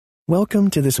Welcome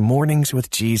to this Mornings with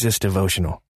Jesus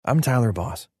devotional. I'm Tyler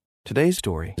Boss. Today's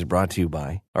story is brought to you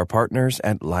by our partners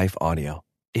at Life Audio.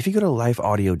 If you go to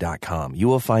lifeaudio.com, you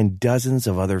will find dozens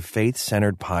of other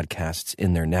faith-centered podcasts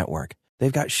in their network.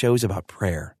 They've got shows about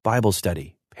prayer, Bible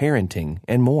study, parenting,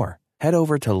 and more. Head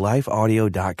over to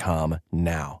lifeaudio.com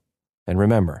now. And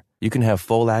remember, you can have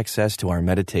full access to our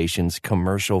meditations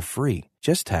commercial-free.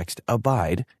 Just text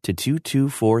ABIDE to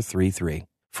 22433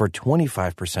 for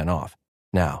 25% off.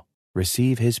 Now,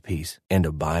 receive His peace and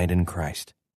abide in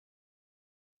Christ.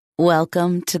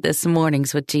 Welcome to this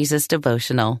Mornings with Jesus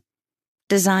devotional,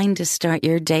 designed to start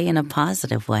your day in a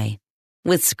positive way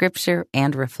with scripture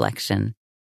and reflection.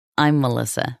 I'm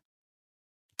Melissa.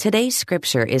 Today's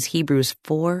scripture is Hebrews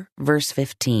 4, verse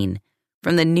 15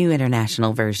 from the New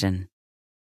International Version.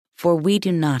 For we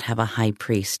do not have a high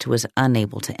priest who is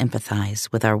unable to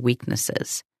empathize with our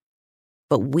weaknesses,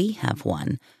 but we have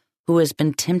one who has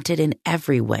been tempted in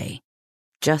every way,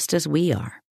 just as we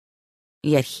are,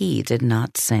 yet he did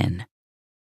not sin.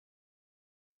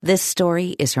 This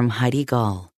story is from Heidi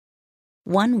Gall.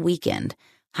 One weekend,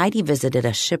 Heidi visited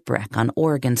a shipwreck on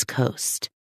Oregon's coast.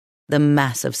 The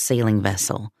massive sailing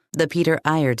vessel, the Peter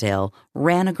Iredale,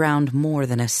 ran aground more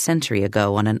than a century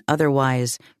ago on an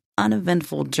otherwise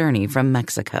uneventful journey from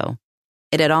Mexico.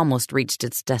 It had almost reached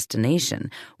its destination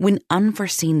when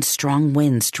unforeseen strong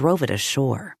winds drove it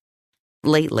ashore.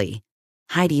 Lately,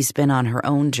 Heidi's been on her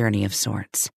own journey of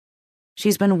sorts.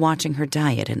 She's been watching her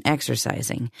diet and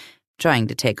exercising, trying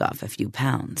to take off a few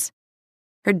pounds.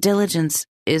 Her diligence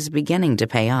is beginning to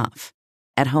pay off.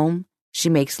 At home,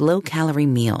 she makes low-calorie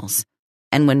meals,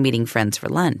 and when meeting friends for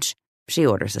lunch, she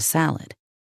orders a salad.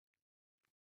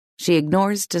 She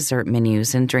ignores dessert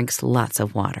menus and drinks lots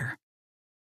of water.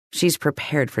 She's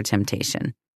prepared for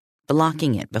temptation,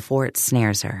 blocking it before it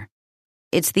snares her.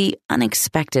 It's the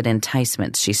unexpected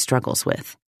enticements she struggles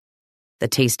with. The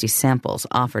tasty samples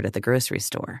offered at the grocery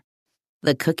store.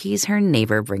 The cookies her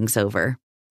neighbor brings over.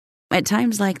 At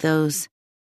times like those,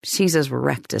 she's as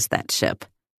wrecked as that ship.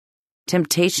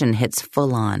 Temptation hits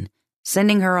full on,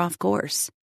 sending her off course.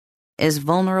 As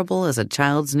vulnerable as a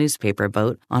child's newspaper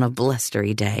boat on a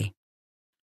blustery day.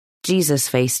 Jesus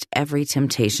faced every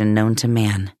temptation known to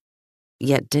man,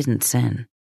 yet didn't sin.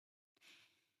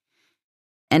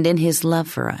 And in His love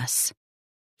for us,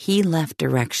 He left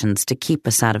directions to keep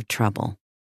us out of trouble.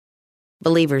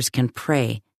 Believers can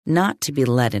pray not to be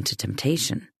led into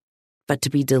temptation, but to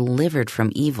be delivered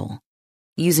from evil,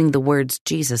 using the words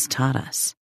Jesus taught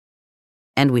us.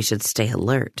 And we should stay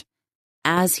alert,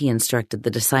 as He instructed the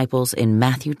disciples in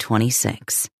Matthew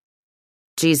 26.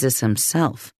 Jesus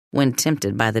Himself, when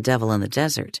tempted by the devil in the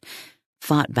desert,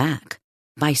 fought back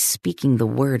by speaking the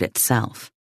word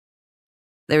itself.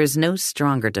 There is no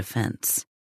stronger defense.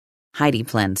 Heidi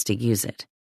plans to use it,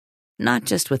 not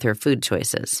just with her food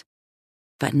choices,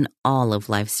 but in all of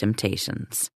life's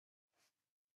temptations.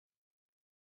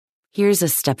 Here's a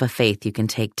step of faith you can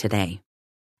take today.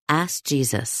 Ask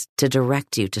Jesus to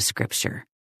direct you to Scripture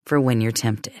for when you're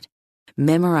tempted.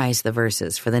 Memorize the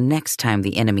verses for the next time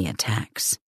the enemy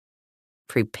attacks.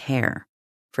 Prepare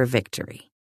for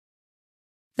victory.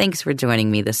 Thanks for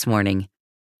joining me this morning.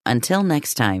 Until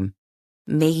next time,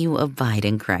 may you abide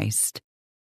in Christ.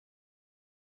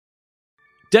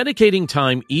 Dedicating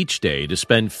time each day to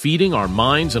spend feeding our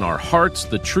minds and our hearts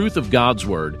the truth of God's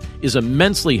Word is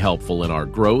immensely helpful in our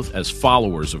growth as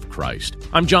followers of Christ.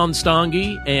 I'm John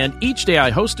Stange, and each day I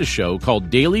host a show called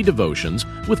Daily Devotions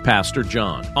with Pastor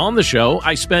John. On the show,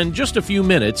 I spend just a few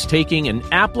minutes taking an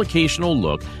applicational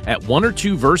look at one or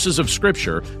two verses of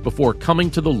Scripture before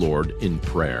coming to the Lord in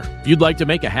prayer. If you'd like to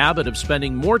make a habit of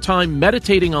spending more time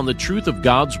meditating on the truth of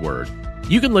God's Word,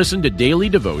 you can listen to Daily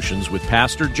Devotions with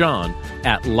Pastor John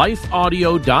at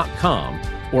lifeaudio.com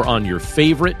or on your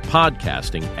favorite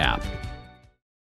podcasting app.